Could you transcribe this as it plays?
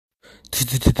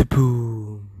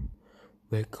Boom!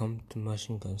 Welcome to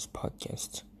Machine Guns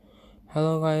Podcast.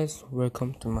 Hello guys,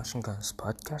 welcome to Machine Guns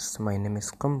Podcast. My name is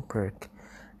Kumperk.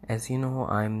 As you know,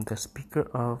 I'm the speaker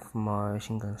of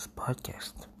Machine Guns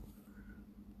Podcast.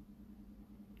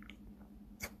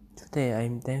 Today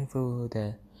I'm thankful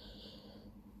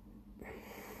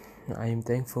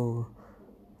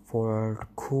for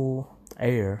cool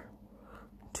air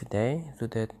today so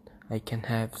that I can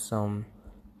have some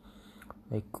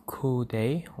cool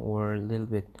day or a little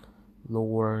bit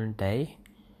lower day,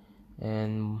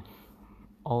 and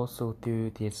also due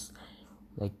to this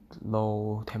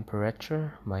low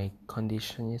temperature, my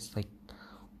condition is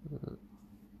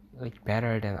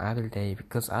better than other day,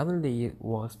 because other day it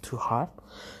was too hot,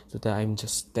 so that I'm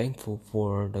just thankful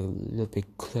for the little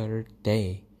bit clearer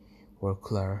day or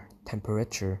clearer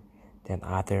temperature than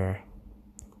other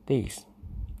days.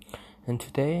 And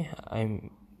today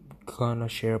I'm gonna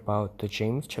share about the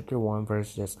James chapter 1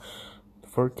 verses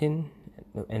 14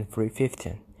 and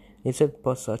 15. It said,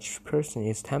 "But such person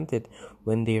is tempted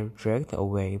when they are dragged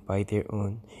away by their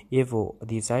own evil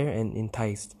desire and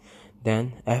enticed.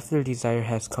 Then, after desire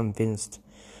has convinced,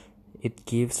 it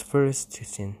gives birth to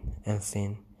sin, and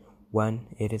sin,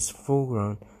 when it is full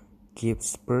grown,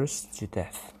 gives birth to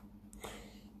death."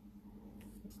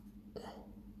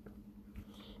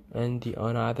 And the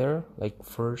another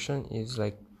version is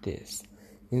like this.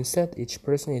 "Instead, each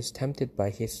person is tempted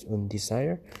by his own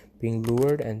desire, being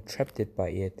lured and trapped by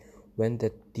it. When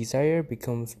that desire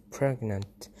becomes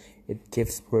pregnant, it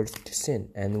gives birth to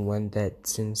sin, and when that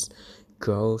sin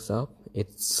grows up,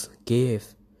 it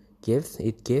gives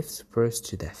birth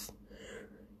to death."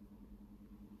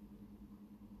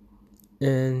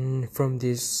 And from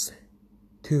these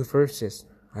two verses,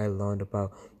 I learned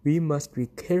about we must be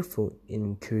careful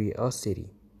in curiosity,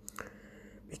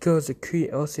 because the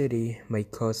curiosity may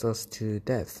cause us to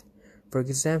death. For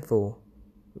example,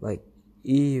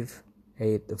 Eve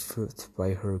ate the fruit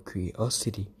by her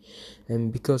curiosity,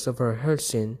 and because of her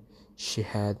sin, she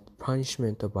had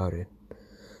punishment about it.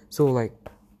 So I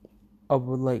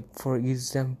would for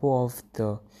example of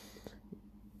the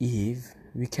Eve,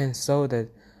 we can show that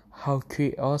how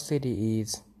curiosity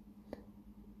is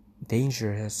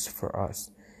dangerous for us.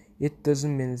 It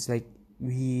doesn't mean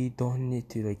we don't need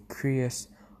to curious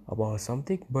about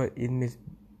something, but it means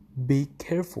be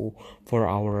careful for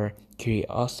our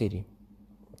curiosity,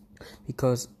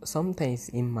 because sometimes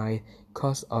it might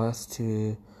cause us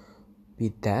to be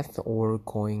death or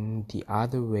going the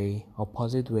other way,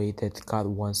 opposite way that God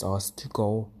wants us to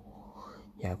go.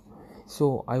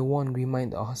 So I want to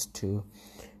remind us to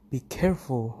be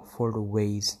careful for the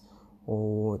ways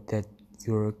or that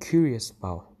you're curious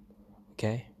about.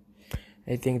 Okay,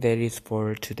 I think that is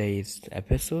for today's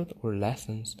episode or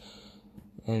lessons,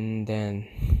 and then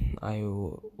I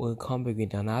will come back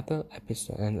with another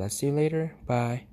episode, and I'll see you later. Bye.